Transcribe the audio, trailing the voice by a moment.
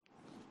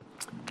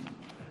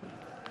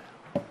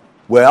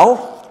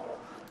Well,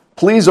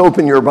 please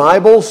open your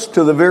Bibles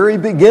to the very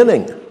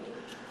beginning,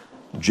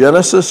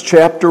 Genesis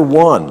chapter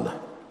 1.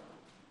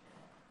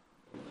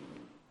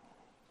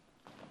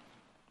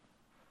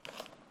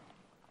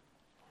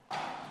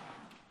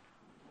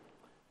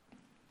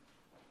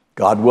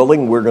 God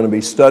willing, we're going to be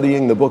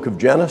studying the book of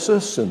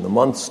Genesis in the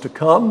months to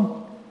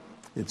come.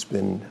 It's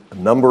been a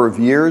number of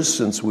years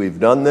since we've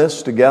done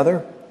this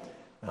together.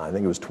 I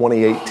think it was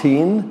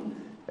 2018.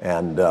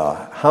 And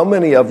how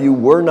many of you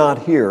were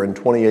not here in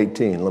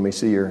 2018? Let me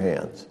see your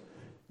hands.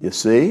 You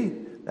see?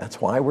 That's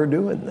why we're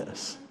doing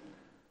this.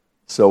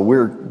 So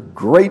we're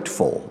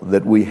grateful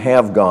that we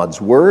have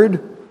God's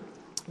Word.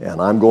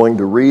 And I'm going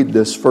to read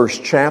this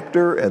first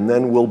chapter, and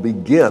then we'll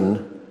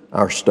begin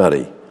our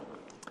study.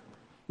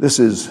 This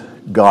is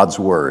God's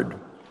Word.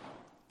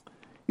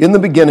 In the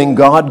beginning,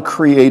 God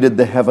created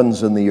the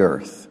heavens and the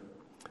earth.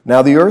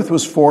 Now the earth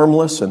was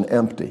formless and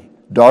empty.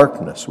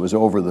 Darkness was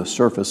over the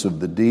surface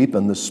of the deep,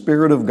 and the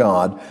Spirit of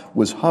God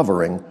was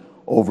hovering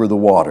over the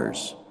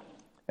waters.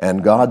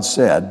 And God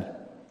said,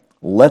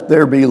 "Let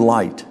there be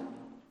light."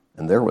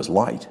 And there was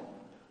light.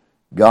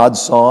 God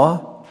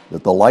saw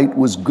that the light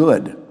was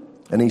good,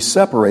 and He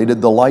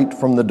separated the light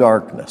from the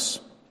darkness.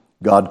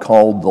 God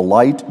called the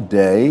light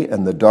day,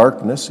 and the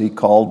darkness He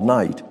called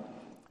night.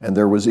 And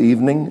there was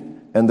evening,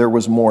 and there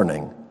was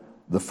morning,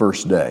 the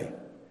first day.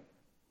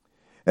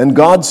 And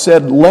God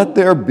said, "Let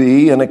there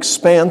be an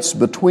expanse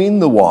between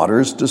the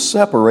waters to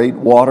separate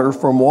water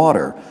from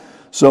water."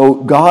 So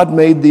God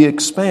made the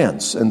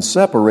expanse and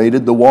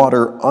separated the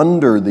water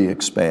under the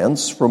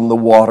expanse from the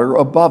water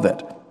above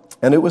it.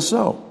 And it was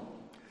so.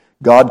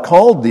 God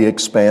called the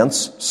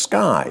expanse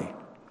sky.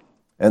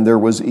 And there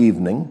was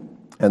evening,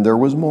 and there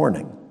was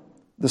morning,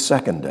 the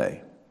second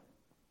day.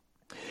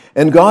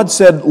 And God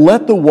said,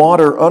 "Let the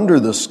water under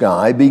the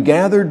sky be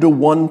gathered to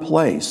one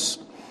place,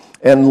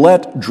 and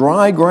let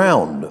dry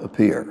ground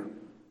appear."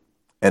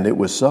 And it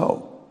was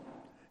so.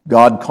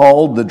 God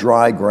called the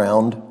dry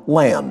ground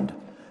land,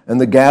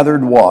 and the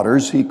gathered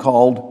waters He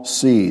called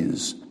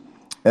seas.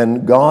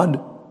 And God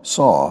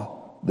saw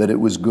that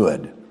it was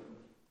good.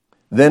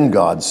 Then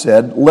God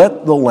said,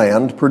 "Let the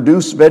land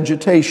produce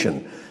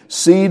vegetation,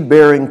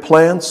 seed-bearing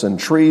plants and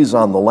trees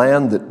on the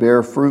land that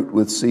bear fruit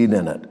with seed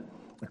in it,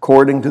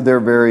 according to their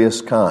various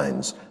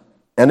kinds."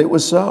 And it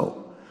was so.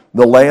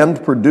 The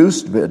land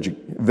produced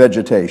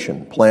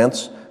vegetation,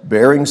 plants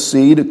bearing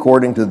seed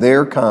according to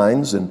their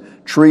kinds, and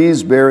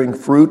trees bearing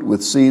fruit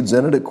with seeds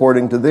in it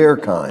according to their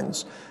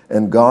kinds.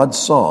 And God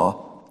saw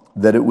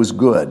that it was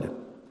good.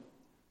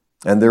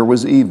 And there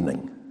was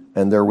evening,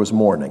 and there was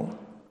morning,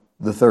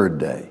 the third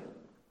day.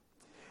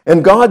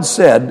 And God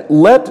said,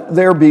 "Let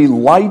there be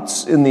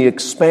lights in the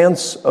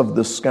expanse of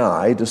the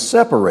sky to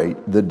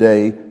separate the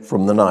day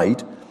from the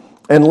night,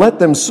 and let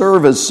them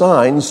serve as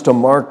signs to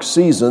mark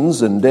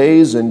seasons and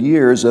days and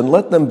years, and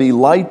let them be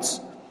lights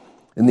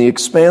in the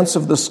expanse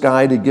of the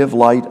sky to give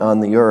light on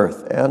the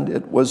earth." And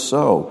it was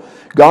so.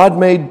 God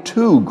made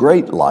two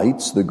great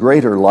lights, the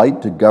greater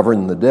light to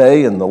govern the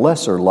day, and the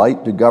lesser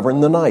light to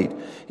govern the night.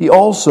 He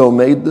also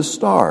made the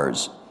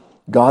stars.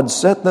 God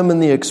set them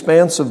in the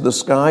expanse of the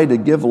sky to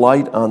give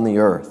light on the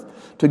earth,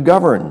 to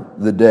govern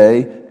the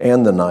day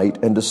and the night,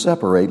 and to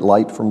separate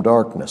light from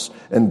darkness.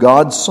 And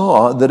God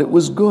saw that it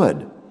was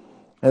good.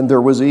 And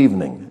there was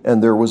evening,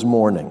 and there was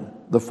morning,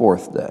 the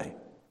fourth day.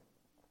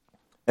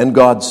 And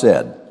God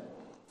said,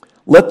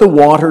 "Let the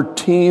water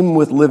teem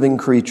with living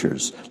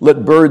creatures.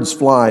 Let birds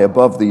fly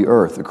above the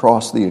earth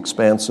across the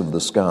expanse of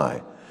the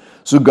sky."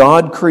 So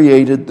God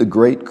created the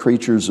great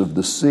creatures of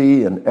the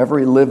sea and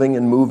every living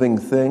and moving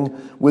thing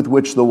with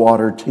which the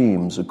water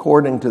teems,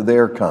 according to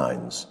their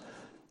kinds,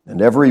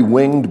 and every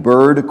winged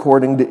bird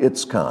according to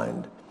its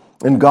kind.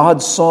 And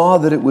God saw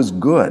that it was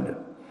good.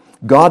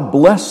 God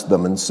blessed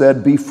them and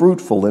said, "Be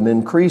fruitful and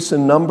increase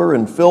in number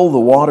and fill the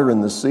water in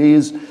the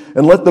seas,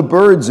 and let the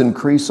birds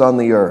increase on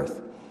the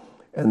earth."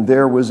 And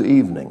there was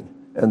evening,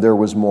 and there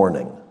was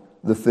morning,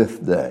 the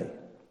fifth day.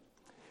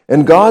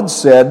 And God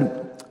said,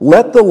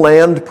 "Let the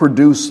land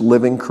produce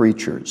living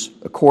creatures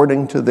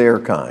according to their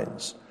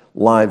kinds,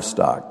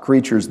 livestock,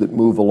 creatures that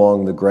move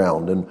along the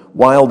ground, and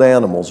wild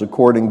animals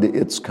according to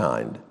its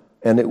kind."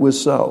 And it was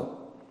so.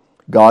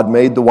 God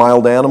made the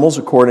wild animals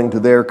according to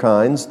their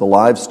kinds, the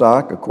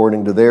livestock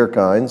according to their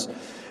kinds,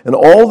 and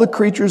all the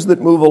creatures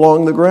that move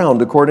along the ground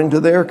according to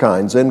their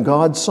kinds. And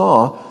God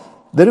saw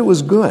that it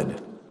was good.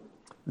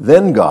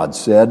 Then God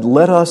said,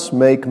 "Let us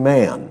make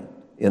man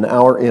in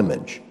our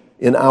image,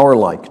 in our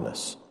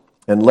likeness,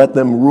 and let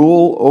them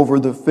rule over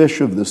the fish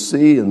of the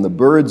sea and the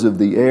birds of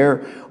the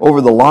air,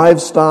 over the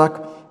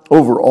livestock,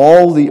 over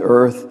all the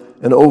earth,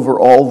 and over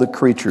all the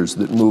creatures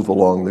that move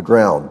along the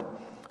ground."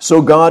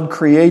 So God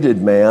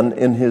created man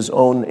in His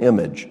own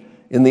image.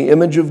 In the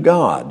image of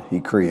God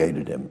He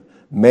created him.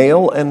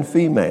 Male and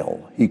female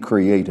He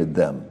created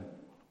them.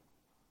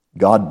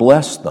 God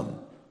blessed them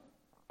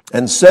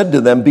and said to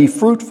them, "Be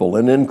fruitful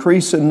and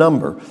increase in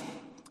number.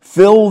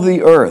 Fill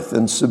the earth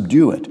and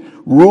subdue it.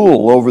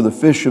 Rule over the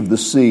fish of the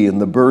sea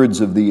and the birds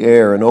of the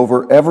air and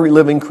over every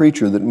living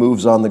creature that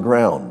moves on the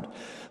ground."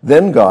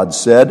 Then God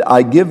said,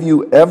 I give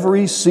you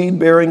every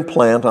seed-bearing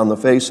plant on the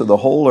face of the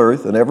whole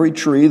earth and every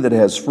tree that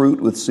has fruit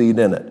with seed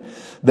in it.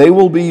 They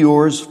will be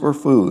yours for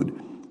food.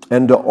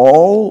 And to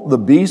all the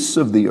beasts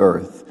of the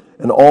earth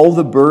and all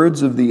the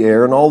birds of the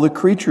air and all the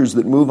creatures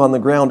that move on the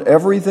ground,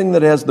 everything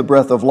that has the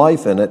breath of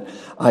life in it,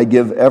 I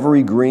give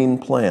every green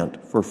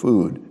plant for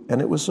food.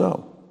 And it was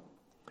so.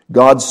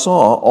 God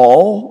saw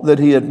all that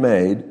he had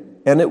made,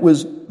 and it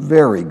was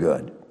very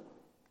good.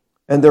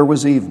 And there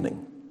was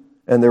evening,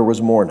 and there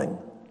was morning,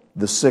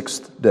 the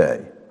sixth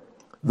day.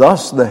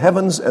 Thus the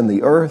heavens and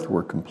the earth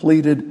were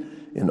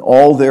completed in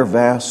all their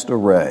vast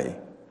array.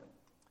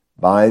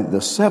 By the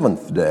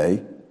seventh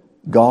day,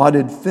 God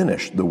had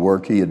finished the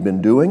work he had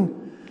been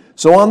doing.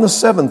 So on the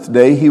seventh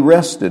day, he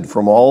rested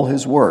from all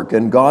his work,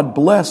 and God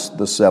blessed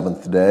the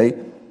seventh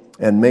day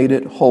and made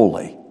it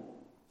holy,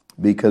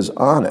 because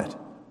on it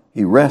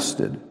he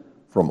rested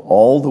from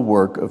all the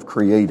work of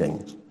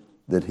creating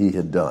that he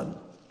had done.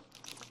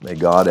 May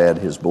God add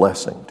his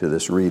blessing to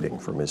this reading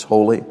from his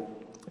holy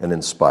and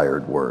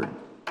inspired word.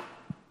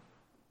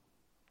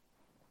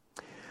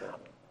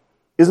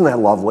 Isn't that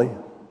lovely?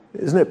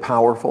 Isn't it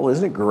powerful?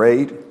 Isn't it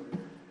great?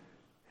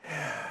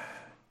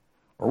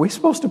 Are we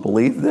supposed to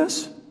believe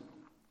this?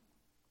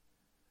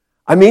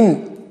 I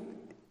mean,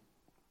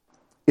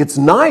 it's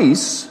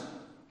nice,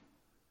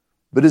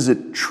 but is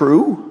it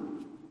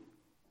true?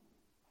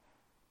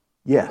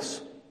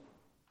 Yes.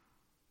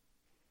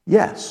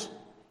 Yes.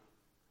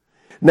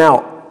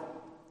 Now,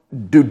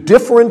 do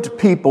different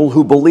people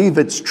who believe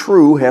it's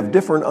true have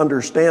different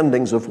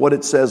understandings of what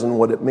it says and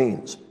what it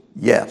means?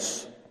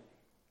 Yes.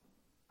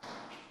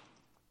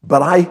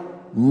 But I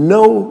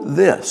know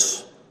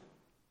this.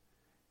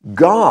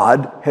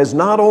 God has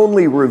not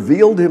only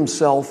revealed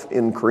himself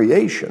in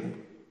creation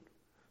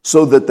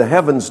so that the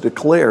heavens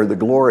declare the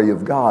glory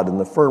of God and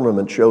the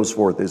firmament shows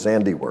forth his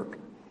handiwork,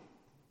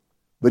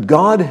 but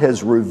God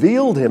has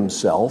revealed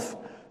himself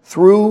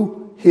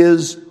through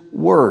his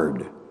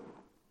word.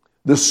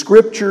 The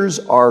scriptures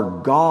are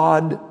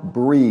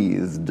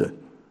God-breathed.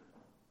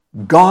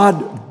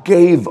 God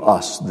gave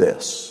us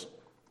this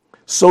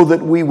so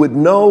that we would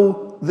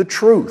know the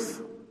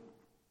truth.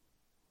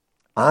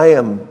 I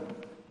am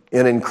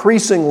an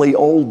increasingly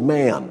old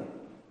man.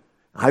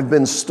 I've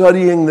been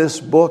studying this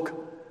book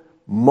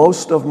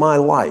most of my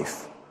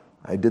life.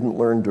 I didn't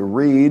learn to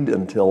read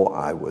until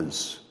I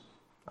was,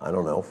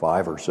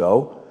 5 or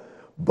so,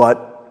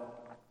 but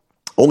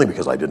only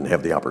because I didn't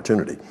have the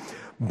opportunity.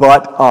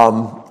 But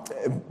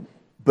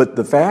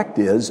the fact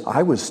is,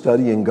 I was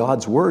studying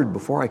God's Word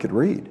before I could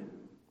read.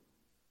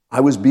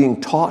 I was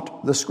being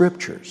taught the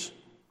Scriptures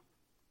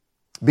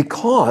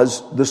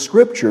because the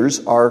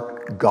Scriptures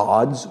are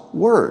God's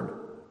Word.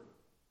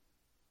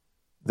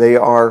 They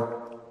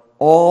are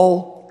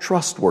all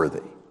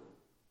trustworthy.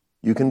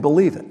 You can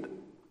believe it.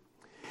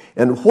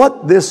 And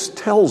what this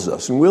tells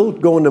us, and we'll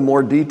go into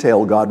more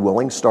detail, God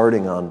willing,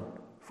 starting on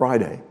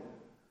Friday,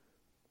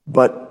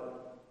 but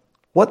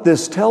what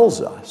this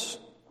tells us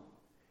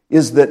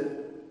is that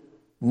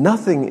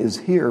nothing is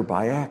here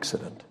by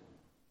accident.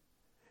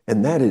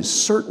 And that is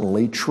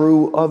certainly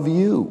true of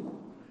you.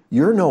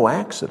 You're no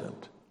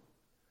accident.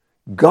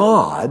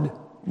 God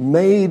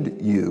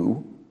made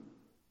you,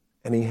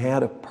 and he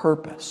had a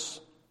purpose.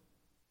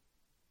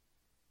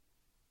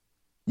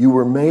 You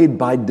were made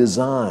by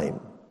design.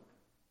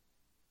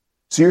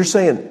 So you're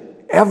saying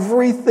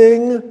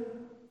everything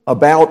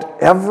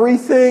about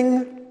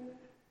everything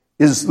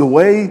is the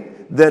way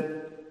that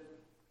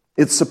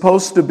it's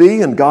supposed to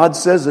be, and God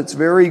says it's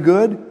very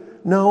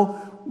good?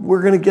 No,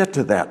 we're going to get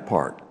to that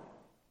part.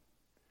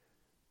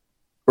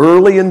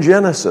 Early in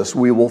Genesis,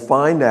 we will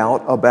find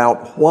out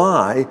about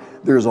why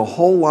there's a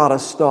whole lot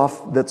of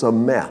stuff that's a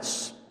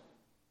mess.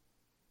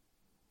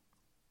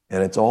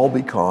 And it's all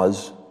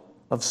because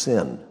of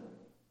sin.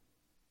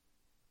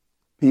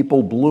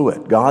 People blew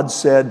it. God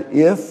said,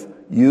 if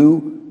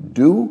you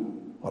do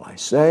what I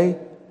say,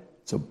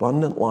 it's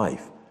abundant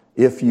life.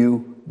 If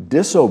you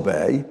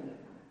disobey,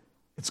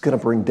 it's going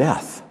to bring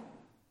death.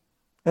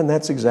 And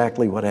that's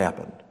exactly what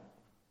happened.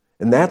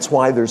 And that's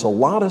why there's a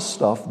lot of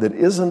stuff that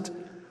isn't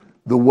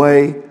the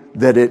way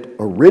that it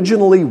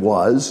originally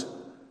was,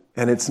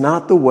 and it's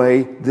not the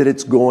way that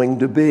it's going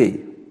to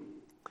be.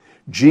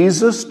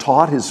 Jesus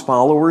taught his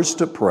followers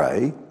to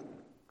pray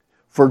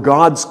for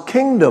God's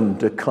kingdom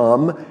to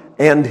come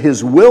and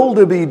his will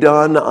to be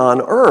done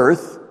on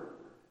earth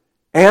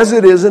as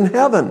it is in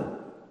heaven.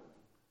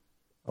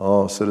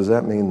 Oh, so does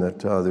that mean that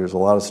there's a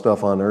lot of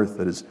stuff on earth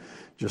that is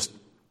just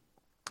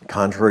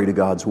contrary to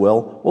God's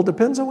will? Well, it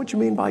depends on what you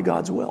mean by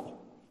God's will.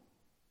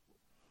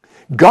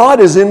 God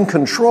is in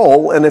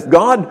control, and if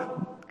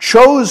God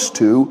chose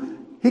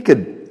to, he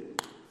could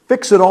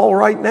fix it all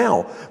right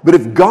now. But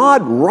if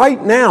God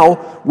right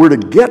now were to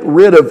get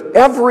rid of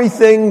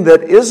everything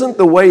that isn't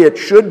the way it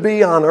should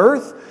be on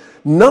earth,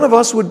 none of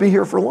us would be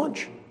here for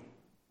lunch.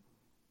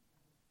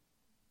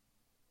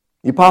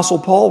 The Apostle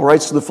Paul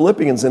writes to the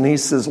Philippians and he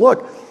says,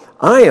 look,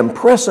 I am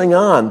pressing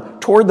on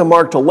toward the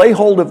mark to lay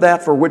hold of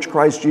that for which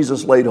Christ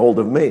Jesus laid hold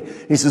of me.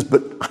 He says,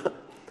 but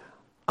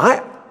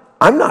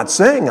I'm not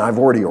saying I've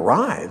already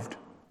arrived.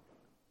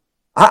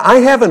 I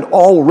haven't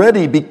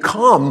already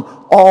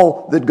become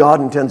all that God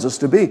intends us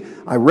to be.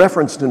 I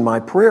referenced in my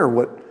prayer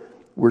what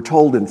we're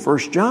told in 1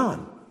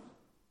 John.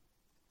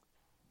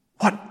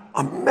 What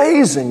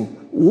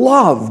amazing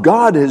love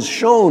God has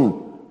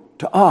shown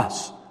to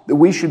us, that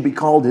we should be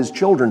called his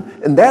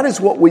children. And that is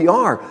what we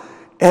are.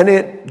 And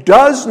it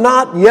does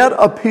not yet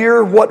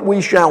appear what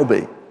we shall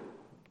be.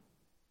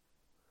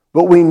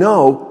 But we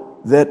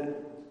know that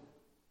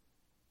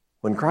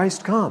when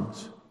Christ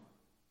comes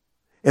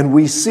and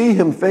we see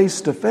him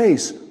face to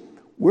face,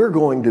 we're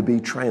going to be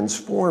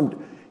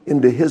transformed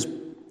into his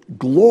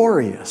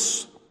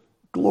glorious,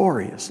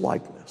 glorious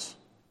likeness.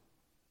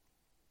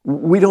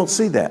 We don't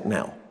see that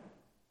now.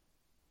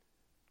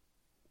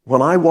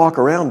 When I walk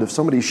around, if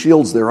somebody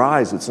shields their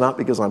eyes, it's not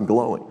because I'm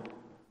glowing.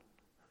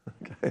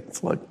 Okay?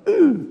 It's like,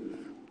 ooh.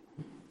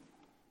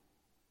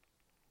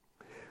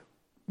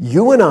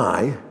 You and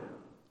I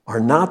are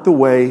not the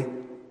way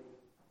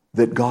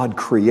that God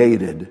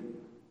created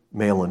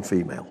male and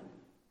female.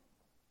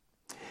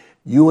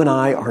 You and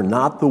I are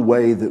not the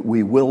way that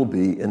we will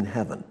be in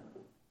heaven.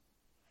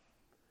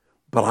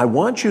 But I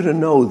want you to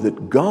know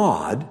that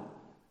God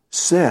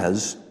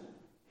says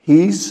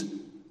he's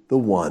the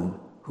one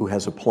who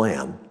has a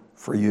plan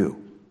for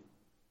you.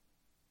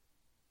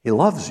 He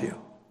loves you.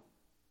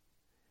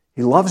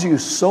 He loves you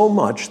so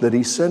much that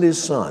he sent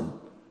his son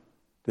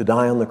to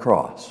die on the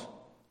cross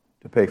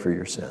to pay for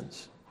your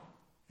sins.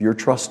 If you're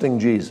trusting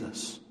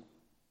Jesus,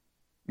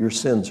 your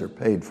sins are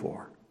paid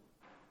for.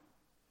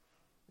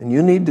 And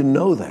you need to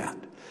know that,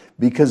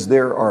 because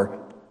there are,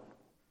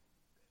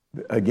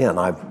 again,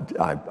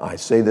 I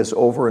say this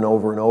over and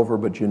over and over,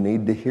 but you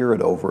need to hear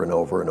it over and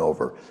over and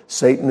over.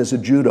 Satan is a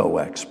judo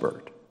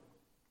expert.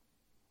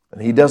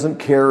 And he doesn't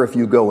care if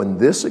you go in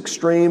this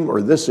extreme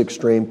or this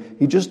extreme.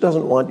 He just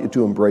doesn't want you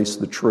to embrace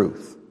the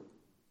truth.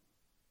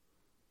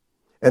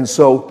 And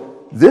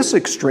so this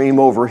extreme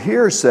over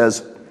here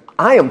says,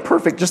 I am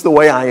perfect just the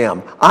way I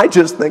am. I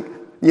just think,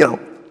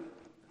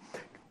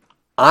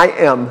 I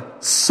am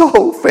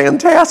so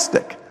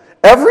fantastic.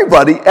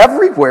 Everybody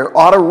everywhere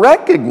ought to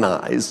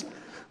recognize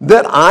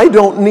that I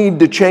don't need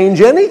to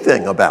change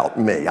anything about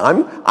me.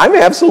 I'm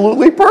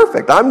absolutely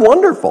perfect. I'm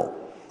wonderful.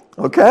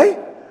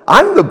 Okay?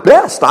 I'm the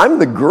best. I'm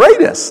the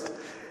greatest.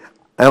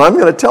 And I'm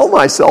going to tell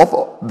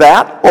myself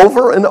that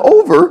over and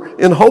over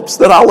in hopes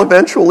that I'll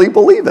eventually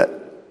believe it.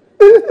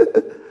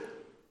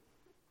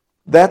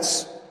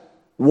 That's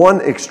one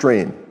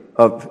extreme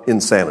of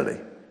insanity.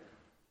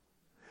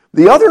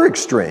 The other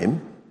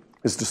extreme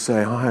is to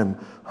say,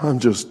 I'm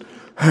just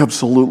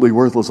absolutely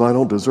worthless. I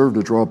don't deserve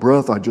to draw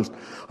breath. I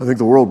think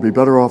the world would be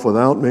better off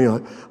without me.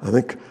 I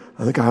think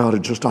I ought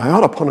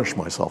to punish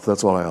myself.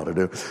 That's what I ought to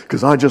do.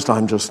 Because I'm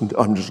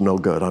just no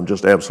good. I'm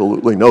just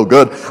absolutely no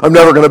good. I'm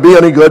never going to be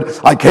any good.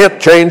 I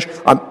can't change.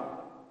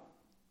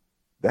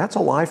 That's a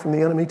lie from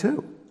the enemy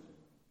too.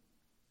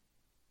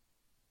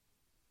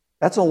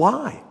 That's a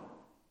lie.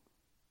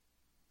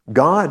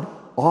 God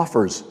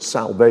offers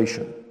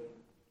salvation.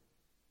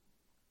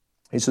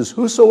 He says,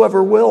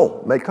 whosoever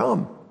will may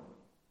come.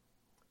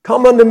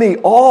 Come unto me,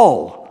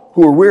 all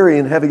who are weary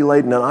and heavy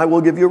laden, and I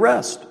will give you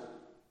rest.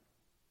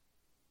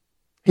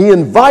 He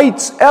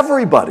invites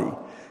everybody.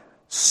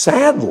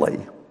 Sadly,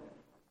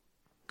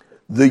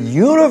 the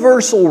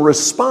universal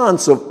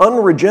response of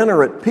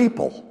unregenerate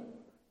people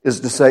is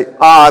to say,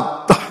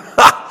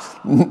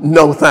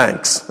 no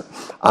thanks.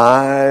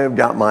 I've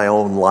got my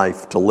own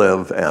life to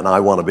live, and I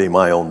want to be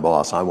my own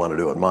boss. I want to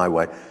do it my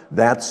way.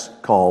 That's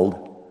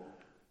called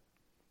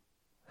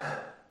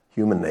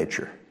human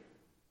nature.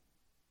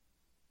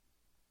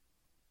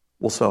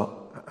 Well,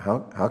 so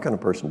how can a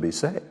person be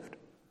saved?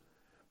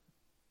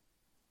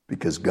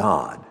 Because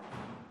God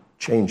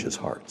changes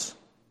hearts.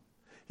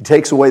 He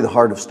takes away the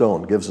heart of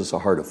stone, gives us a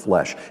heart of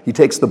flesh. He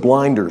takes the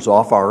blinders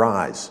off our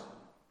eyes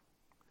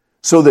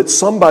so that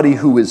somebody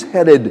who is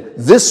headed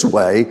this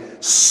way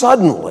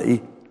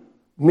suddenly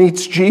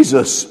meets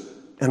Jesus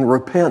and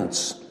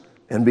repents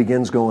and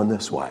begins going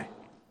this way.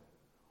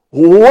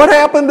 What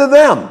happened to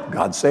them?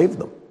 God saved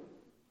them.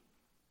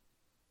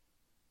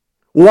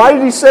 Why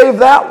did he save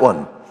that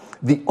one?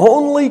 The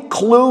only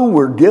clue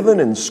we're given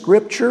in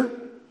Scripture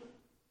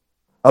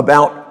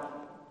about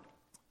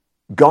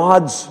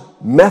God's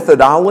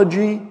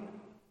methodology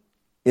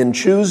in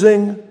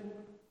choosing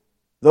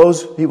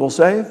those he will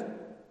save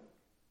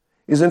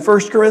is in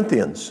 1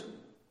 Corinthians,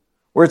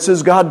 where it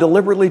says God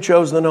deliberately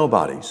chose the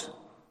nobodies.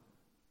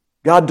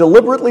 God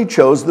deliberately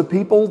chose the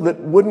people that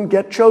wouldn't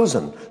get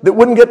chosen, that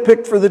wouldn't get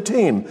picked for the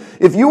team.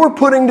 If you were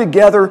putting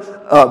together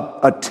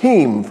a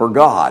team for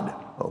God,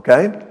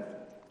 okay,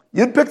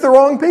 you'd pick the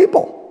wrong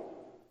people.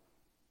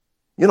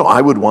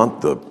 I would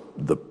want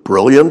the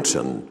brilliant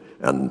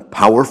and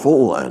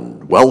powerful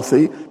and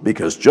wealthy,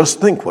 because just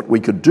think what we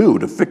could do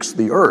to fix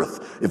the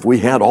earth if we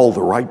had all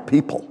the right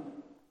people.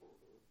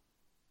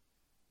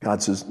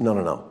 God says,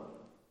 no.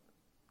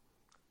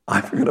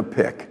 I'm going to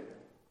pick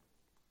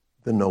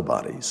the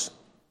nobodies.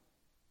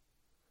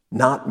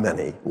 Not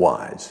many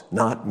wise,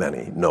 not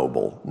many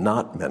noble,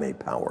 not many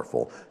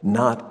powerful,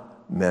 not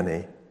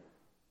many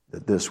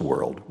that this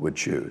world would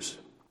choose.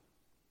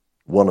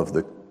 One of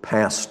the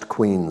past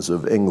queens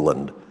of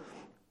England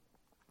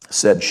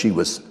said she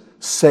was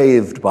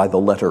saved by the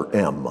letter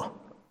M.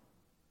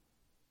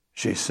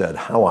 She said,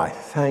 "How I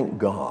thank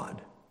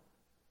God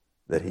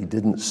that he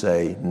didn't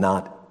say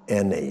not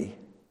any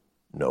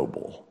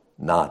noble,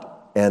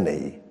 not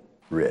any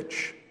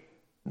rich,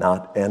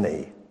 not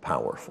any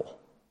powerful."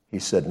 He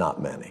said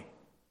not many.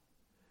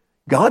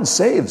 God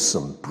saves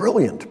some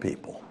brilliant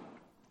people.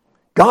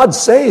 God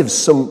saves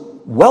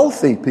some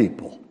wealthy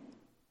people.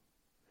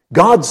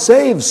 God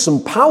saves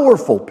some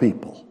powerful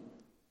people.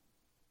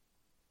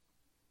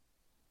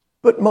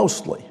 But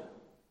mostly,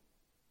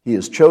 he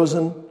has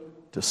chosen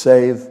to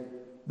save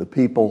the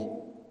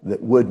people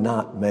that would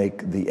not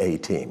make the A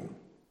team.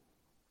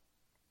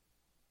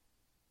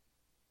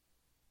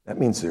 That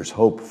means there's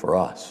hope for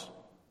us.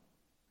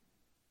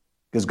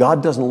 Because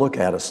God doesn't look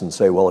at us and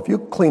say, well, if you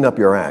clean up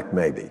your act,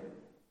 maybe.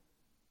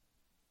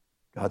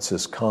 God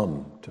says,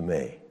 come to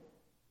me,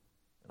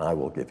 and I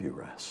will give you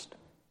rest.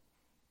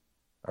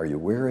 Are you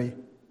weary?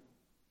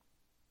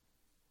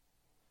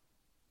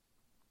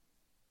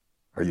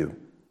 Are you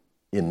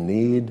in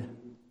need?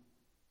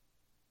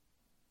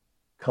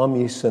 Come,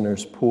 ye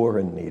sinners, poor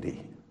and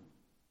needy,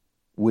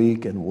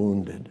 weak and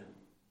wounded,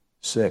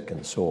 sick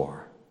and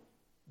sore.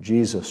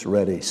 Jesus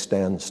ready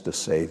stands to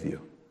save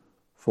you,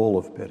 full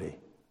of pity,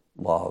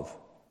 love,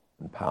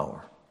 and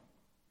power.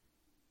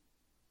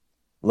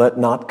 Let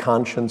not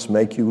conscience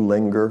make you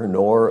linger,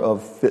 nor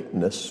of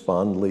fitness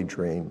fondly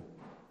dream.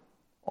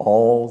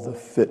 All the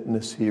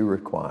fitness he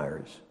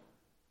requires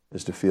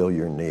is to feel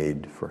your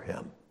need for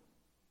him.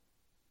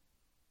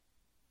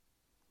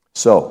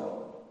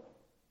 So,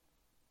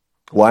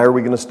 why are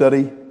we going to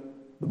study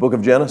the book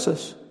of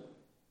Genesis?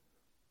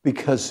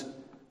 Because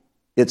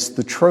it's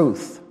the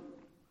truth.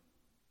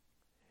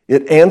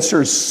 It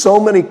answers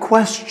so many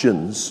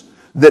questions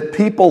that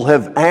people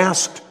have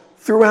asked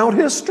throughout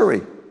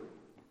history.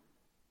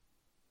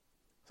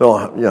 So,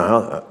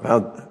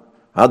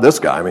 how'd this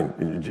guy,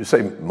 did you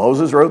say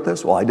Moses wrote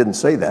this? Well, I didn't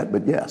say that,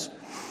 but yes.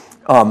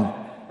 How'd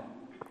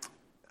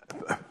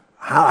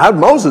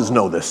Moses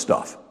know this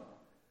stuff?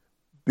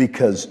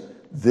 Because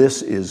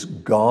this is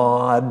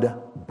God-breathed.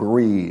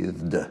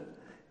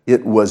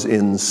 It was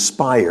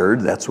inspired.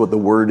 That's what the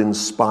word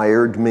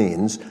inspired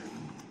means.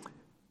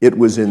 It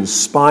was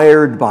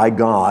inspired by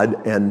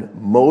God, and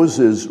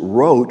Moses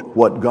wrote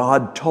what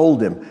God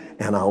told him.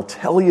 And I'll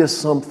tell you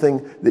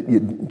something that you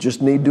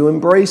just need to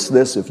embrace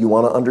this if you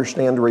want to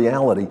understand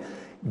reality.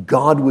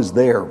 God was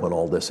there when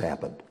all this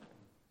happened.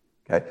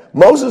 Okay?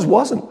 Moses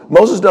wasn't.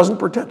 Moses doesn't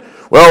pretend.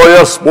 Well,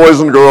 yes, boys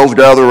and girls,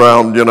 gather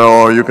around.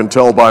 You can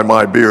tell by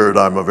my beard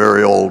I'm a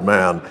very old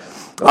man.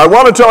 I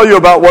want to tell you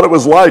about what it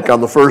was like on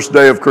the first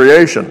day of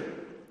creation.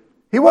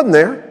 He wasn't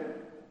there.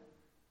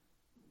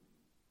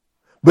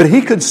 But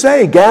he could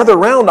say, gather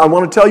around, I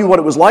want to tell you what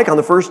it was like on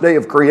the first day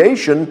of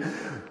creation,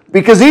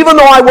 because even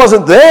though I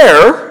wasn't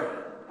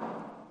there,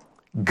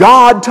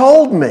 God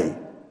told me.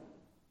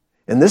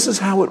 And this is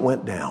how it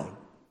went down.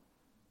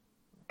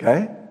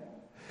 Okay?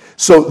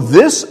 So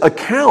this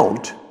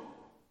account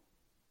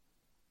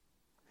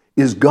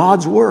is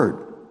God's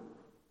word.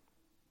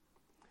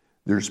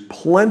 There's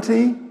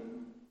plenty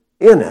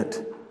in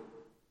it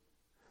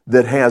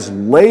that has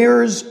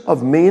layers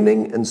of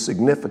meaning and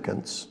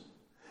significance,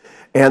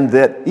 and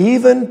that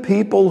even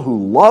people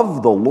who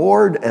love the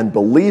Lord and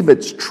believe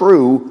it's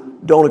true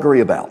don't agree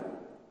about.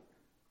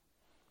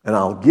 And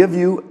I'll give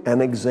you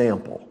an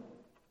example.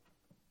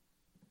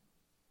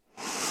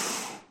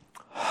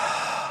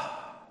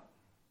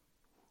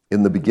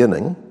 In the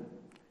beginning,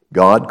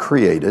 God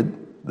created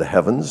the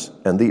heavens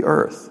and the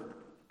earth.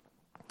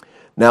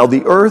 Now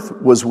the earth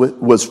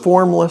was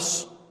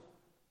formless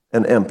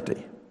and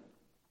empty.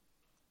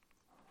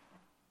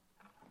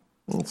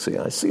 Let's see,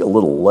 I see a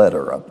little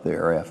letter up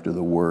there after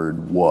the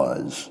word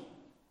was.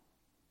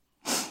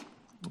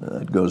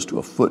 It goes to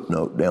a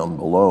footnote down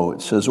below.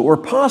 It says, or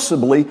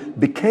possibly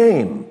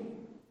became.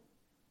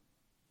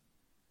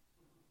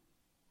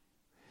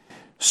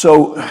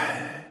 So,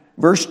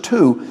 verse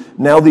 2,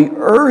 now the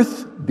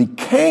earth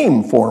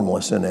became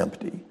formless and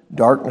empty.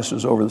 Darkness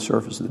is over the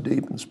surface of the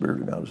deep, and the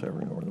Spirit of God is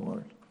hovering over the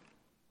waters.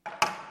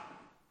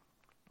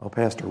 Oh,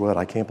 Pastor Wood,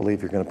 I can't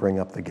believe you're going to bring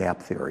up the gap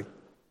theory.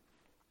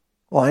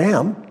 Well, I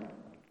am.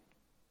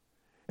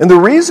 And the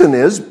reason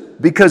is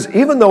because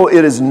even though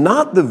it is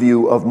not the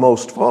view of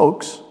most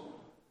folks,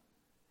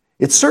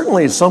 it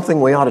certainly is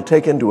something we ought to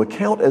take into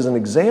account as an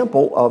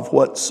example of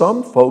what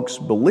some folks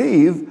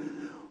believe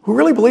who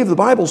really believe the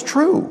Bible's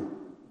true.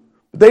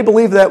 They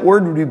believe that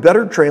word would be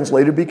better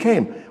translated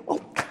became.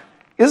 Well,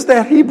 is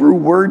that Hebrew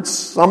word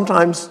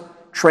sometimes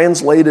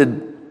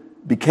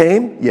translated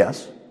became?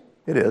 Yes,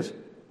 it is,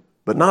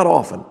 but not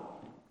often.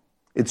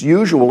 It's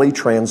usually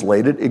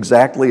translated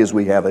exactly as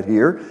we have it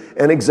here,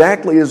 and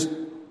exactly as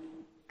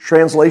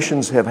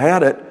translations have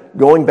had it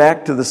going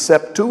back to the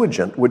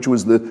Septuagint, which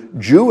was the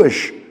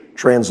Jewish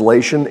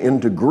translation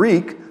into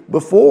Greek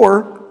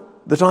before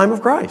the time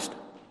of Christ.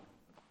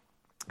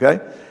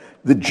 Okay?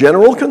 The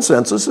general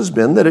consensus has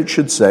been that it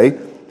should say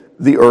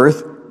the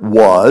earth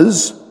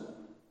was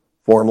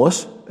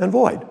formless and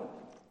void.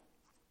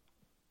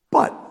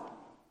 But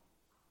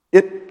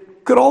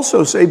it could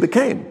also say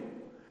became,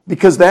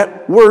 because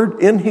that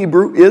word in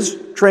Hebrew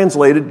is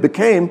translated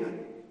became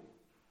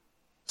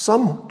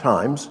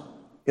sometimes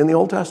in the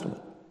Old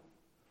Testament.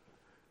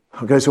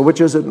 Okay, so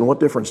which is it and what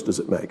difference does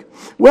it make?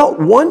 Well,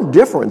 one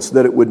difference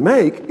that it would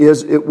make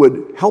is it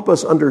would help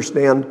us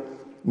understand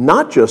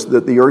not just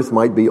that the earth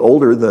might be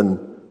older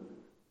than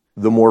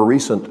the more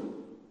recent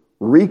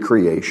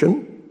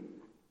recreation,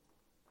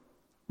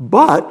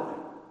 but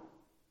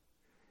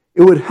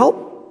it would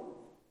help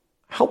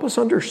us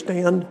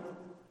understand,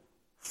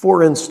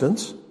 for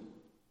instance,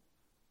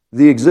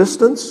 the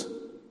existence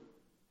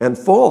and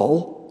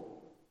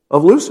fall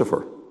of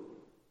Lucifer.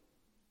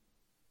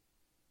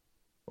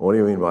 What do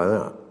you mean by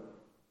that?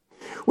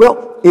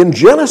 Well, in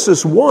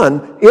Genesis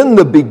 1, in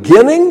the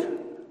beginning,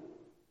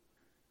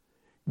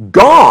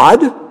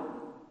 God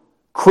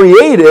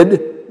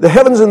created the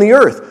heavens and the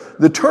earth.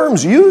 The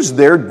terms used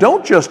there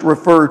don't just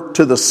refer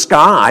to the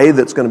sky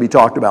that's going to be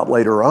talked about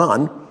later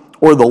on,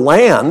 or the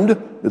land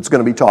that's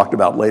going to be talked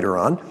about later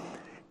on.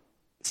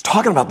 It's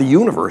talking about the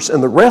universe,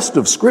 and the rest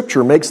of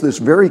Scripture makes this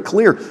very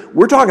clear.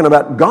 We're talking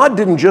about God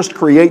didn't just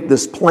create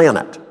this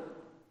planet.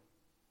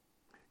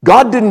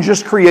 God didn't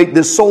just create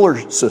this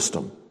solar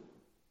system.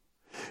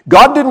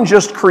 God didn't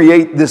just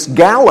create this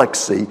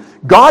galaxy.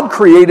 God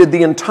created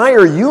the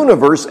entire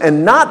universe,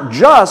 and not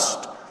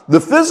just the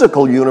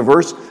physical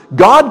universe.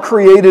 God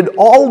created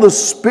all the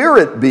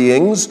spirit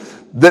beings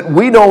that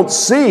we don't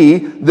see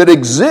that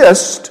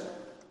exist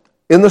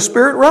in the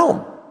spirit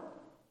realm.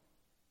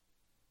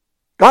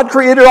 God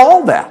created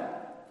all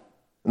that.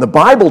 And the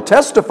Bible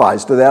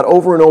testifies to that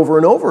over and over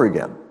and over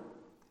again.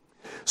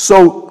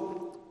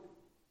 So,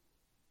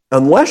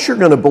 unless you're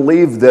going to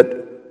believe that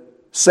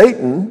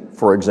Satan,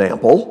 for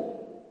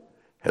example,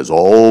 has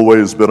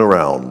always been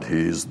around,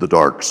 he's the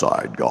dark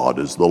side. God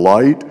is the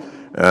light,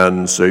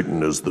 and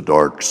Satan is the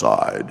dark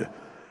side.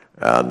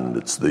 And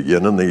it's the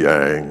yin and the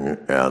yang,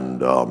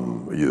 and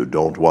you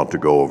don't want to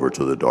go over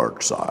to the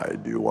dark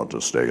side. You want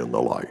to stay in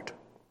the light.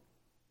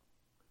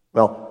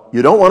 Well,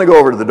 you don't want to go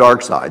over to the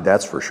dark side,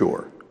 that's for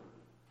sure.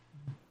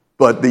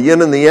 But the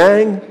yin and the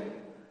yang,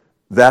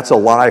 that's a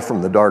lie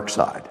from the dark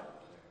side.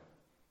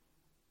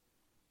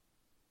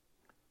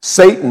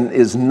 Satan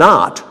is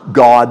not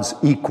God's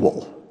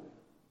equal.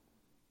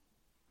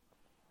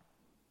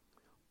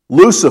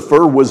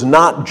 Lucifer was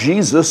not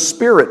Jesus'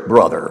 spirit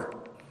brother,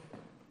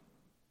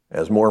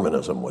 as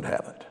Mormonism would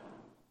have it.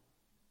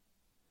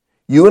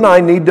 You and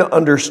I need to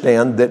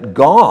understand that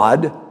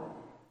God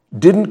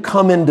didn't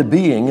come into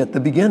being at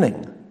the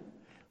beginning.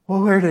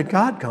 Well, where did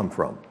God come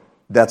from?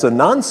 That's a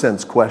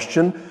nonsense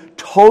question,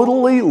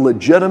 totally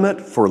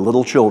legitimate for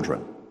little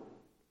children.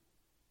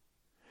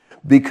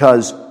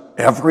 Because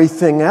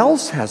everything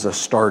else has a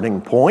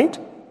starting point.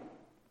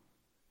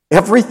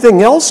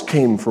 Everything else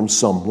came from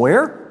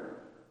somewhere.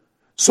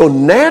 So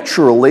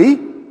naturally,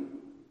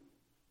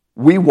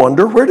 we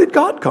wonder, where did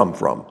God come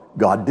from?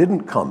 God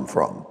didn't come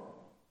from.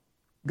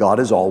 God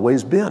has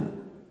always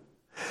been.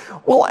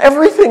 Well,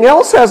 everything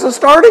else has a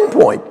starting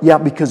point. Yeah,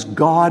 because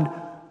God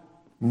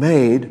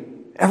made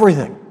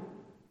everything.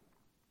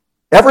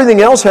 Everything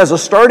else has a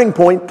starting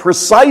point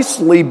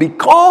precisely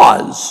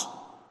because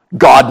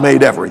God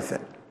made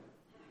everything.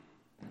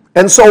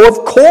 And so,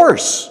 of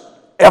course,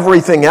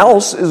 everything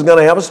else is going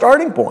to have a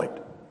starting point,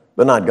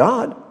 but not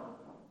God.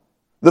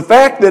 The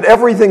fact that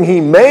everything He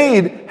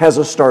made has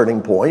a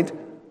starting point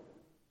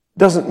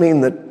doesn't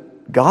mean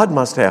that God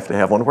must have to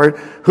have one.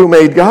 Who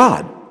made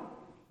God?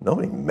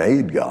 Nobody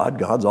made God.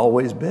 God's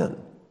always been.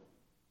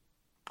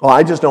 Oh,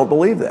 I just don't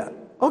believe that.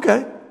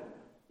 Okay,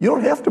 you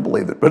don't have to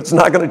believe it, but it's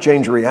not going to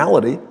change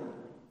reality.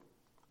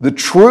 The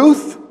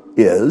truth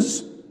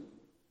is,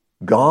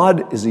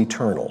 God is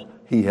eternal.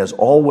 He has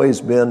always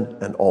been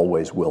and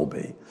always will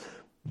be.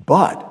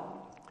 But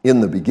in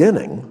the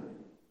beginning,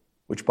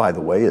 which, by the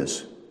way,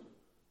 is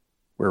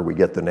where we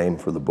get the name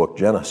for the book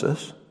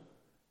Genesis,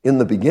 in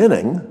the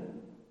beginning,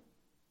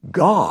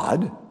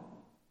 God,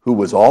 who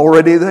was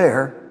already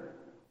there,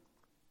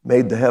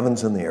 made the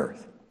heavens and the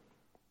earth.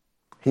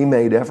 He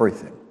made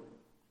everything.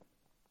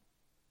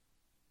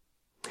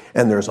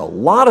 And there's a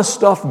lot of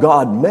stuff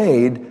God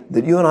made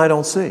that you and I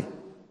don't see.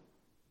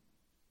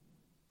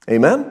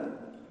 Amen?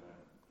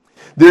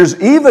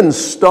 There's even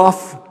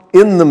stuff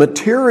in the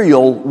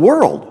material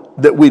world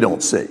that we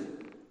don't see,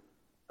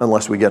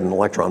 unless we get an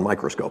electron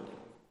microscope.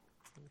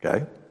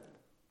 Okay?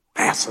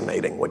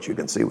 Fascinating what you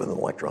can see with an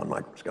electron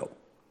microscope.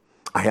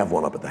 I have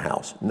one up at the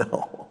house.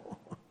 No.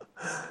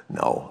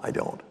 No, I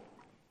don't.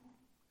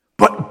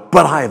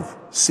 But I've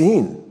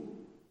seen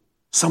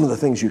some of the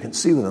things you can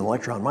see with an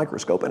electron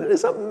microscope, and it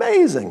is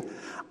amazing.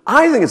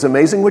 I think it's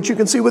amazing what you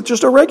can see with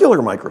just a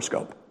regular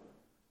microscope.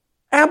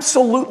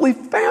 Absolutely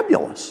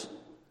fabulous.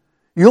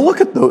 You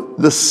look at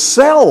the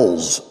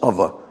cells of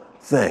a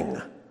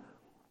thing,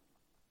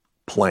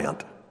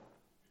 plant,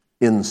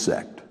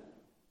 insect,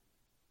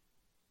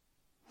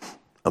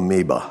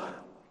 amoeba,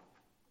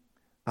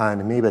 An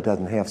amoeba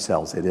doesn't have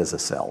cells. It is a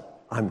cell.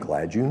 I'm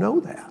glad you know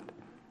that.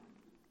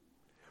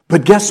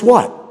 But guess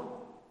what?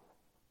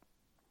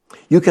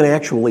 You can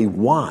actually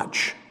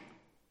watch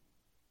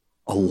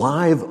a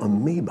live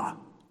amoeba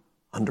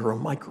under a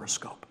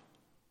microscope.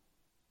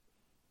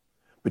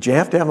 But you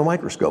have to have a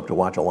microscope to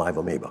watch a live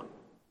amoeba.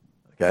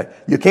 Okay?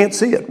 You can't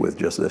see it with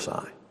just this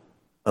eye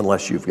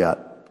unless you've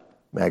got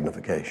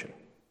magnification.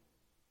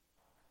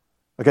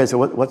 Okay, so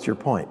what's your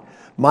point?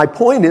 My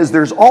point is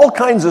there's all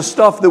kinds of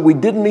stuff that we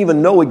didn't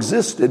even know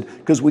existed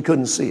because we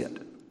couldn't see it.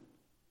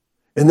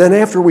 And then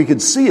after we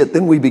could see it,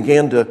 then we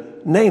began to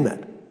name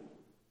it,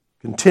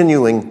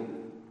 continuing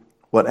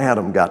what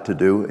Adam got to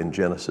do in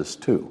Genesis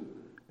 2,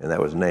 and that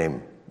was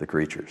name the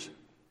creatures.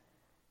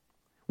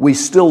 We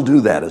still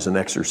do that as an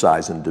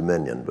exercise in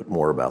dominion, but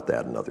more about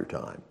that another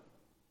time.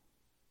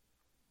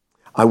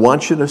 I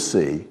want you to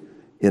see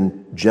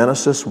in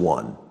Genesis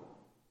 1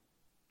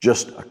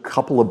 just a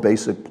couple of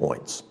basic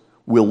points.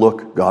 We'll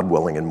look, God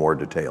willing, in more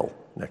detail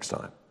next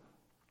time.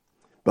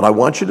 But I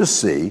want you to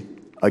see,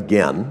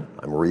 again,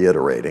 I'm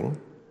reiterating,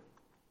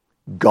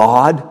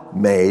 God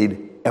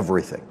made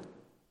everything.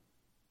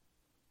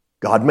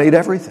 God made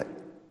everything.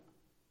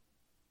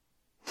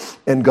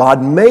 And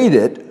God made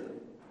it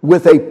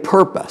with a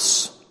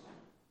purpose.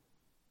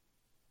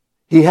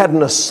 He had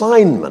an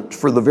assignment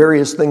for the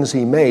various things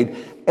he made,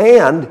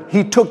 and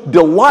he took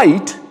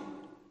delight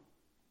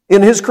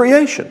in his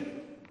creation.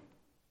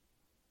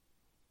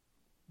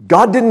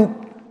 God didn't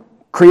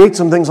create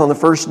some things on the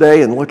first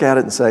day and look at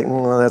it and say,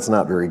 that's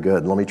not very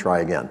good, let me try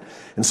again.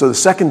 And so the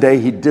second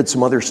day he did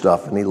some other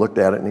stuff and he looked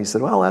at it and he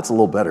said, well, that's a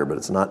little better, but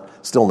it's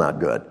still not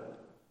good.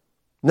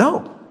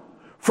 No.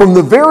 From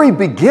the very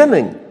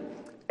beginning,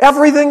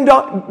 everything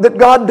that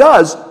God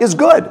does is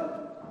good.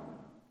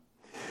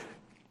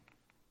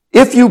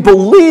 If you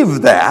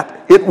believe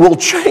that, it will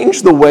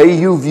change the way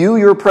you view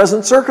your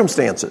present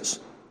circumstances.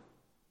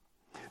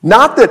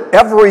 Not that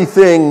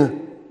everything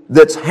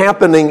that's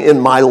happening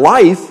in my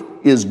life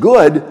is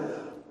good,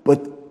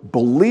 but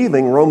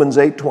believing Romans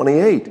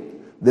 8:28,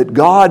 that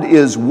God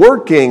is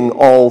working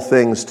all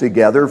things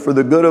together for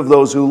the good of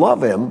those who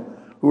love him,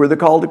 who are the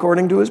called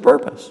according to his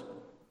purpose.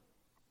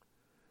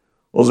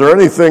 Well, is there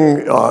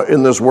anything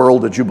in this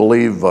world that you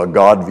believe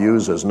God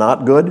views as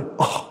not good?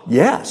 Oh,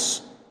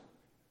 yes.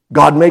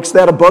 God makes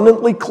that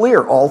abundantly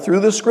clear all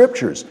through the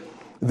scriptures.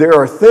 There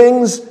are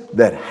things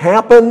that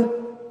happen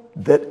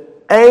that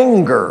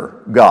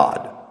anger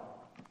God.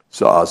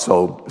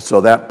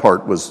 So that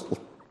part was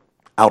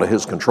out of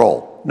his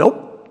control.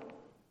 Nope.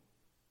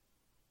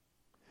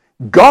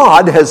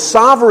 God has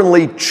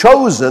sovereignly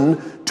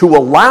chosen to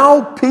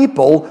allow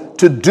people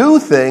to do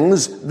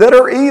things that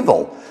are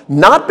evil.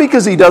 Not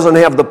because he doesn't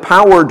have the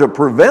power to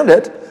prevent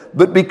it,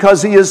 but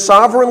because he has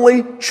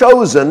sovereignly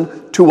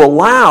chosen to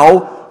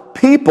allow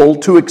people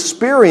to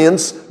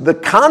experience the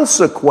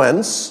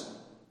consequence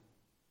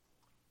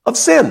of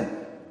sin.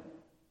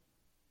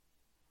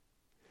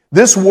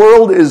 This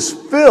world is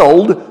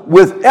filled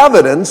with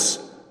evidence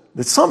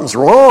that something's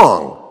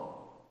wrong.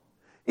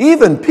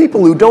 Even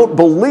people who don't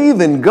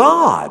believe in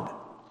God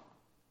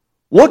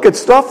look at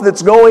stuff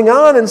that's going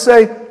on and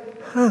say,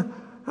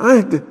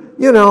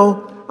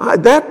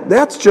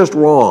 that's just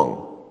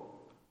wrong.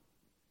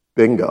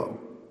 Bingo.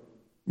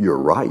 You're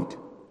right.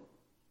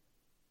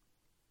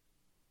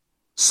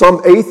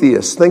 Some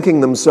atheists,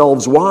 thinking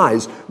themselves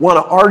wise,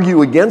 want to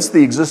argue against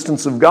the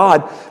existence of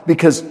God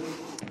because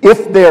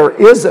if there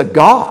is a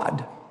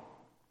God,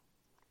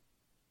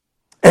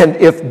 and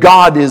if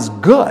God is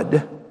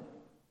good,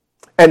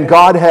 and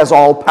God has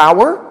all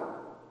power,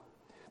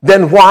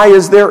 then why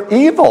is there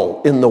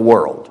evil in the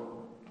world?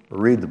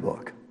 Read the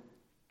book.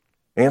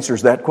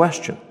 Answers that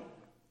question.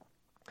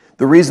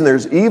 The reason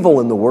there's evil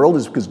in the world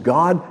is because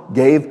God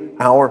gave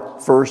our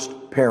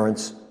first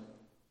parents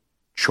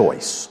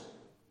choice.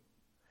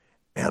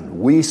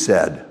 And we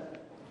said,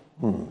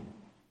 well,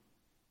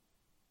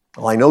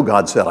 I know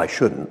God said I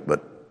shouldn't,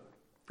 but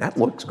that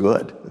looks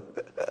good.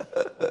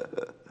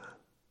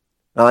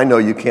 Now, I know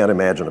you can't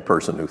imagine a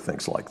person who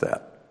thinks like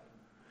that.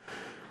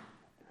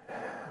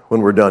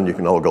 When we're done, you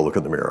can all go look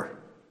in the mirror.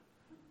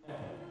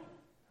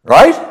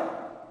 Right?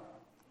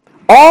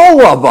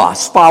 All of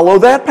us follow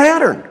that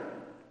pattern.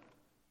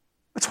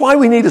 That's why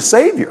we need a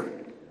Savior.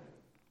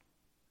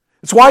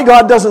 It's why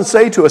God doesn't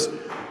say to us,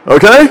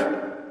 okay,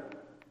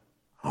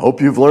 I hope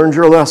you've learned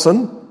your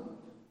lesson.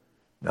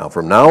 Now,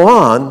 from now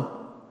on,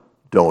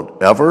 don't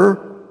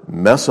ever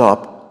mess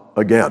up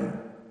again,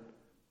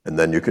 and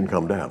then you can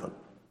come to heaven.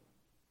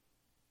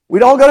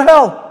 We'd all go to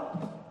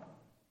hell,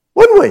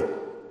 wouldn't we?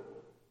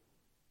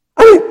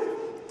 I mean,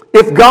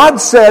 if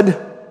God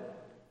said,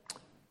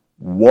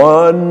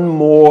 one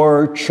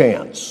more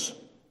chance,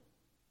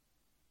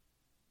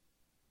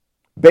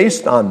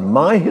 based on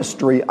my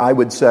history, I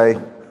would say,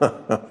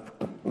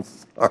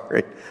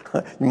 sorry,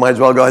 you might as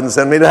well go ahead and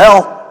send me to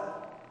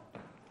hell.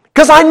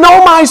 Because I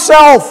know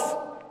myself.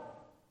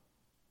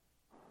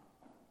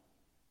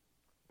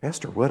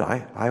 Pastor Wood,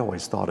 I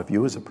always thought of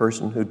you as a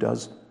person who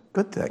does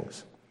good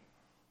things.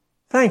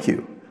 Thank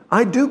you.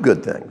 I do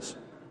good things.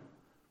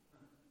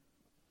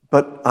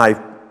 But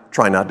I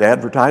try not to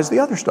advertise the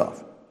other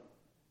stuff.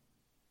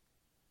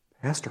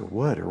 Pastor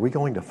Wood, are we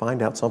going to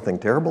find out something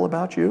terrible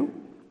about you?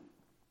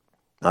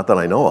 Not that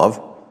I know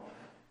of.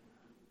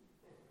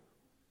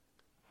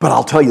 But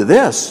I'll tell you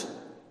this.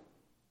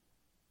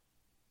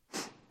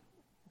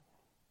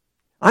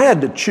 I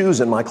had to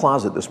choose in my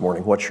closet this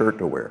morning what shirt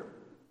to wear.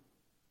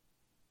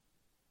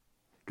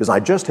 Because I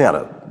just had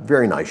a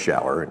very nice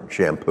shower and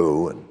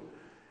shampoo,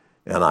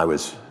 and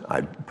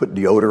I put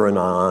deodorant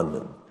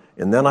on,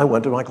 and then I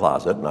went to my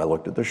closet and I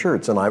looked at the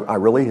shirts, and I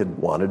really had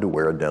wanted to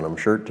wear a denim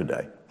shirt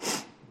today.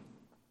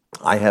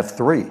 I have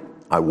 3.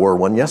 I wore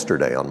one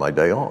yesterday on my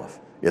day off.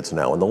 It's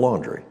now in the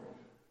laundry.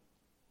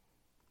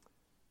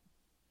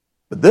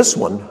 But this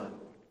one,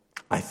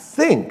 I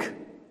think,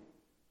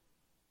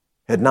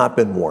 had not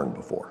been worn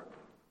before.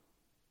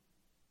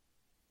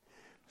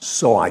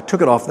 So I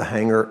took it off the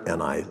hanger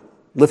and I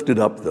lifted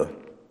up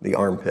the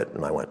armpit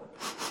and I went.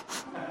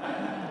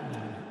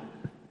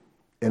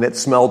 And it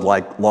smelled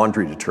like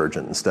laundry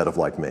detergent instead of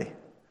like me.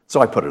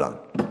 So I put it on.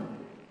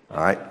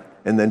 All right?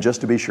 And then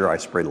just to be sure, I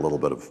sprayed a little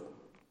bit of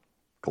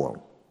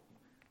cologne.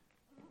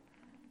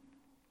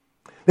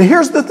 Now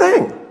here's the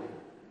thing.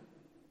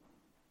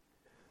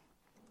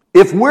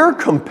 If we're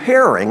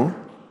comparing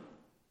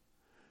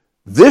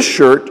this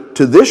shirt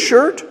to this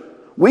shirt,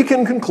 we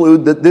can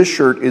conclude that this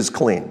shirt is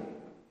clean.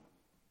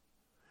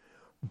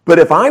 But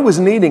if I was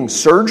needing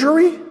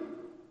surgery,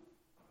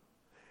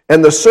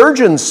 and the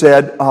surgeon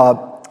said,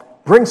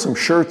 bring some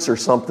shirts or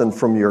something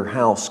from your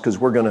house because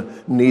we're going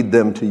to need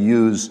them to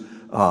use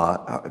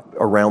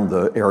around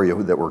the area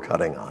that we're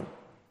cutting on,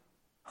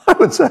 I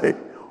would say,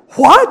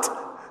 what?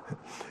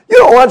 You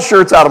don't want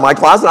shirts out of my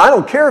closet. I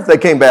don't care if they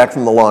came back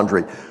from the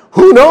laundry.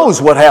 Who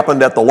knows what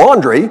happened at the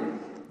laundry?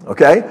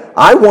 Okay?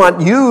 I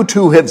want you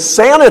to have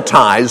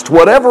sanitized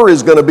whatever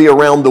is going to be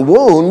around the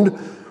wound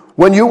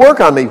when you work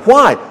on me.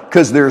 Why?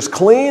 Because there's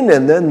clean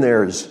and then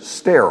there's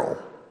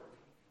sterile.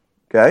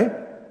 Okay?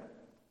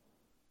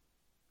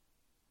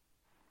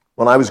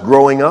 When I was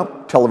growing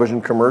up,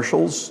 television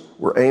commercials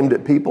were aimed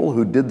at people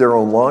who did their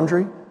own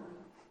laundry.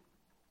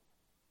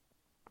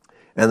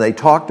 And they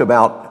talked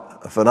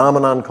about a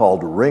phenomenon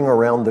called ring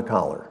around the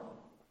collar.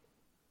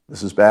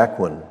 This is back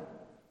when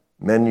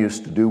men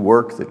used to do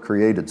work that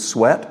created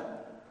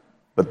sweat,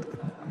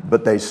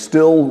 but they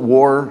still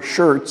wore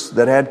shirts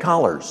that had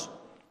collars.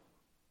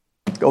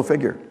 Go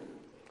figure.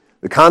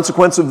 The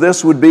consequence of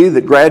this would be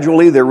that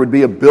gradually there would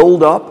be a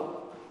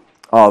buildup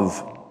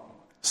of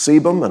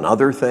sebum and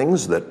other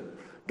things that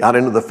got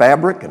into the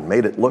fabric and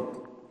made it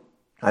look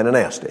kind of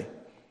nasty.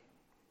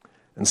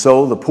 And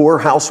so the poor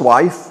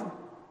housewife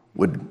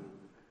would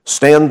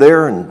stand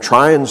there and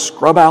try and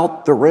scrub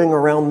out the ring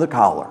around the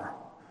collar.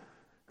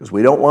 Because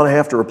we don't want to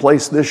have to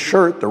replace this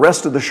shirt. The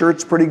rest of the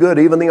shirt's pretty good.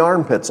 Even the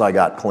armpits I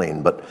got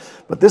clean. But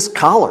this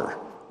collar,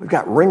 we've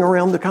got ring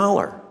around the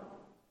collar.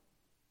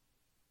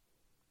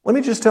 Let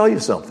me just tell you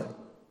something.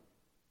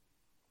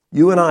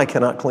 You and I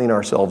cannot clean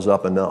ourselves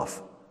up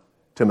enough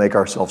to make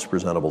ourselves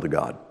presentable to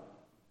God.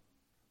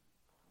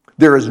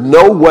 There is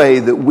no way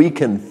that we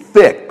can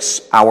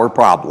fix our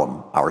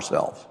problem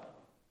ourselves.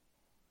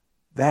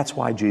 That's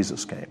why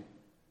Jesus came.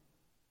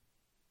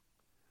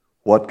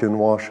 What can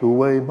wash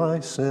away my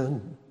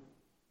sin?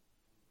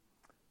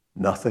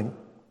 Nothing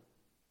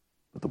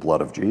but the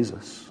blood of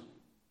Jesus.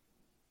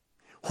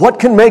 What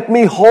can make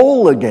me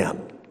whole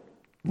again?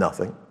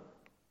 Nothing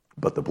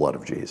but the blood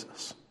of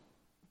Jesus.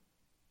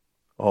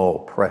 Oh,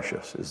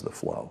 precious is the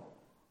flow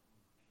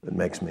that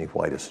makes me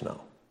white as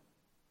snow.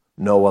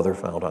 No other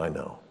fount I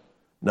know.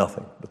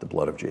 Nothing but the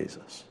blood of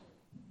Jesus.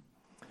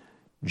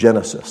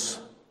 Genesis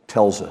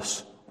tells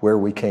us where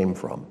we came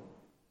from.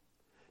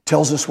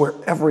 Tells us where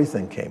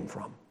everything came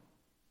from.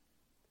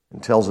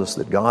 And tells us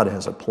that God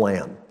has a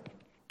plan.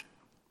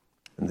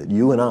 And that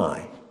you and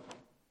I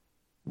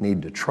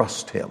need to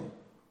trust Him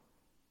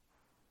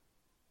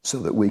so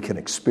that we can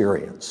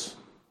experience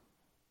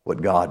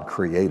what God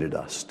created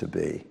us to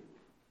be.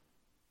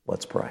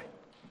 Let's pray.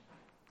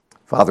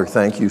 Father,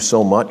 thank you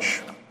so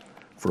much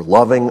for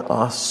loving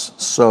us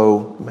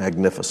so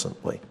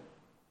magnificently.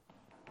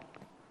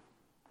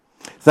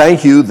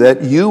 Thank you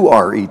that you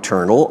are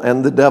eternal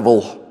and the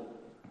devil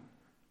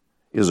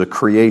is a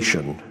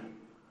creation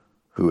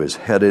who is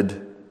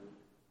headed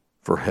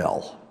for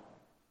hell.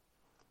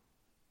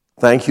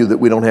 Thank you that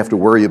we don't have to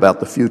worry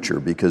about the future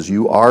because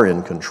you are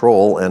in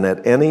control, and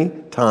at any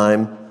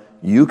time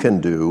you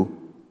can do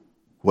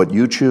what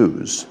you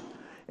choose.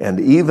 And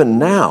even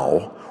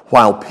now,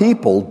 while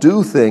people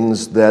do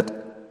things that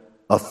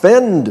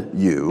offend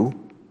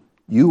you,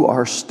 you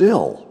are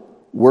still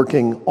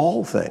working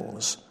all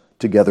things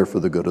together for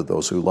the good of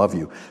those who love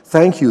you.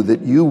 Thank you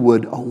that you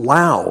would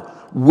allow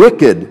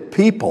wicked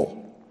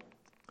people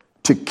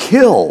to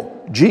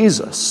kill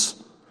Jesus.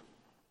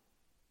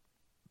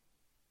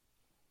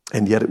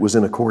 And yet it was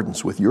in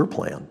accordance with your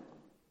plan.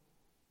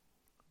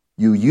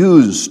 You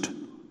used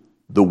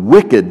the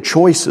wicked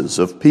choices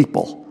of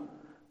people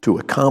to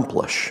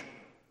accomplish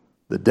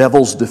the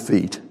devil's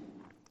defeat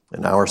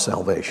and our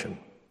salvation.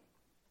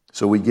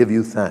 So we give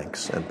you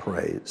thanks and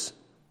praise.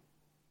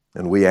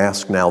 And we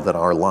ask now that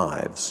our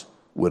lives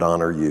would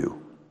honor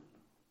you.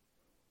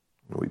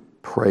 And we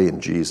pray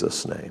in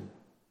Jesus' name.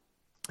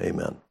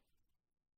 Amen.